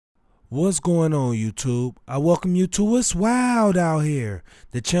What's going on, YouTube? I welcome you to It's Wild Out Here,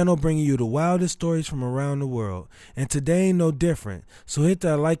 the channel bringing you the wildest stories from around the world. And today ain't no different, so hit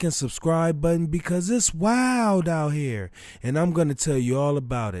that like and subscribe button because it's wild out here, and I'm going to tell you all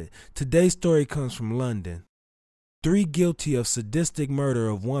about it. Today's story comes from London. 3 guilty of sadistic murder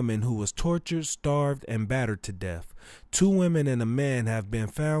of woman who was tortured, starved, and battered to death. 2 women and a man have been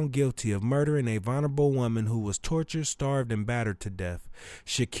found guilty of murdering a vulnerable woman who was tortured, starved, and battered to death.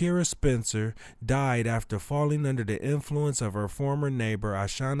 Shakira Spencer died after falling under the influence of her former neighbor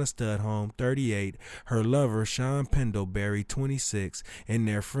Ashana Studholme, 38, her lover Shaun Pendlebury, 26, and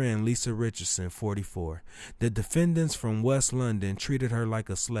their friend Lisa Richardson, 44. The defendants from West London treated her like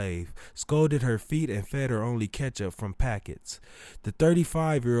a slave, scalded her feet, and fed her only ketchup from packets. The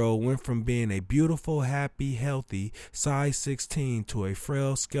 35-year-old went from being a beautiful, happy, healthy size 16 to a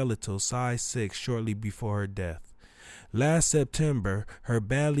frail skeletal size 6 shortly before her death. Last September, her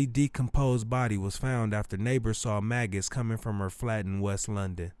badly decomposed body was found after neighbors saw maggots coming from her flat in West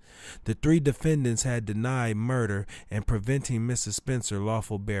London. The 3 defendants had denied murder and preventing Mrs. Spencer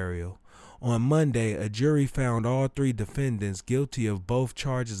lawful burial. On Monday, a jury found all 3 defendants guilty of both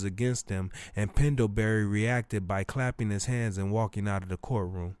charges against them, and Pendlebury reacted by clapping his hands and walking out of the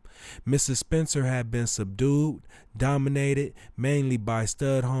courtroom. Mrs. Spencer had been subdued, dominated, mainly by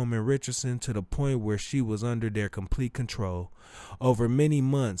Studholme and Richardson, to the point where she was under their complete control. Over many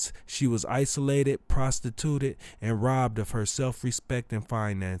months, she was isolated, prostituted, and robbed of her self-respect and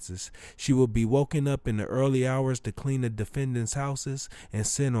finances. She would be woken up in the early hours to clean the defendants' houses and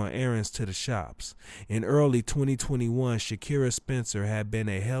sent on errands to the shops. In early 2021, Shakira Spencer had been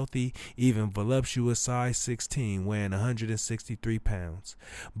a healthy, even voluptuous size 16, weighing 163 pounds.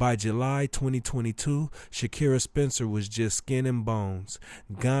 By July 2022, Shakira Spencer was just skin and bones,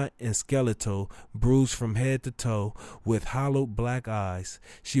 gaunt and skeletal, bruised from head to toe, with hollow black eyes.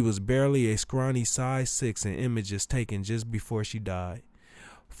 She was barely a scrawny size 6 in images taken just before she died.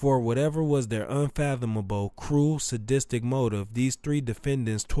 For whatever was their unfathomable, cruel, sadistic motive, these 3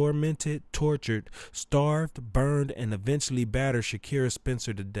 defendants tormented, tortured, starved, burned, and eventually battered Shakira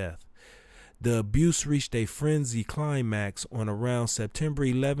Spencer to death. The abuse reached a frenzy climax on around September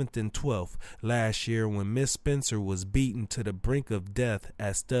 11th and 12th last year when Miss Spencer was beaten to the brink of death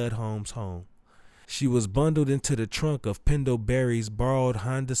at Studholme's home. She was bundled into the trunk of Pendlebury's borrowed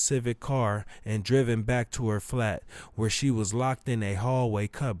Honda Civic car and driven back to her flat, where she was locked in a hallway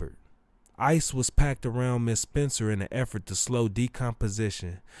cupboard. Ice was packed around Miss Spencer in an effort to slow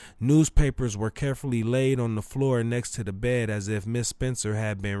decomposition. Newspapers were carefully laid on the floor next to the bed as if Miss Spencer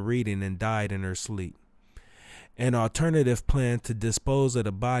had been reading and died in her sleep. An alternative plan to dispose of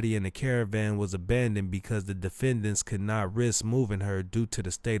the body in the caravan was abandoned because the defendants could not risk moving her due to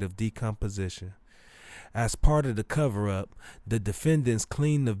the state of decomposition. As part of the cover-up, the defendants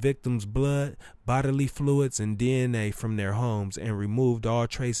cleaned the victim's blood, bodily fluids, and DNA from their homes and removed all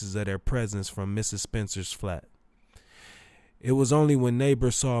traces of their presence from Mrs. Spencer's flat. It was only when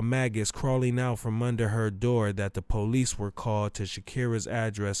neighbors saw maggots crawling out from under her door that the police were called to Shakira's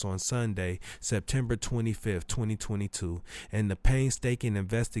address on Sunday, September 25, 2022, and the painstaking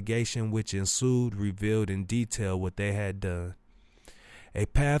investigation which ensued revealed in detail what they had done. A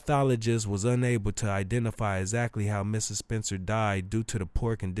pathologist was unable to identify exactly how Mrs. Spencer died due to the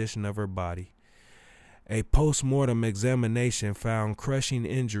poor condition of her body. A post-mortem examination found crushing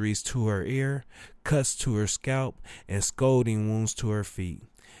injuries to her ear, cuts to her scalp, and scalding wounds to her feet.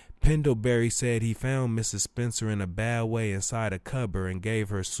 Pendlebury said he found Mrs. Spencer in a bad way inside a cupboard and gave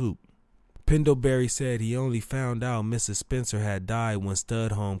her soup. Pendlebury said he only found out Mrs. Spencer had died when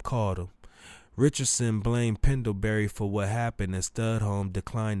Studholme called him. Richardson blamed Pendlebury for what happened and Studholme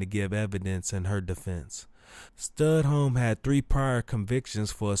declined to give evidence in her defense. Studholme had 3 prior convictions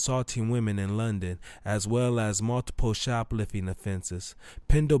for assaulting women in London, as well as multiple shoplifting offenses.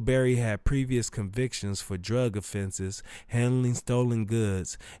 Pendlebury had previous convictions for drug offenses, handling stolen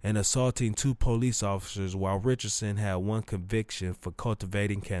goods, and assaulting 2 police officers, while Richardson had 1 conviction for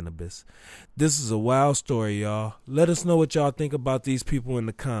cultivating cannabis. This is a wild story, y'all. Let us know what y'all think about these people in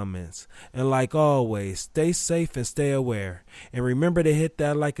the comments. And like always, stay safe and stay aware. And remember to hit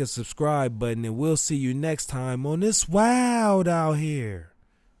that like and subscribe button, and we'll see you next time on It's Wild Out Here.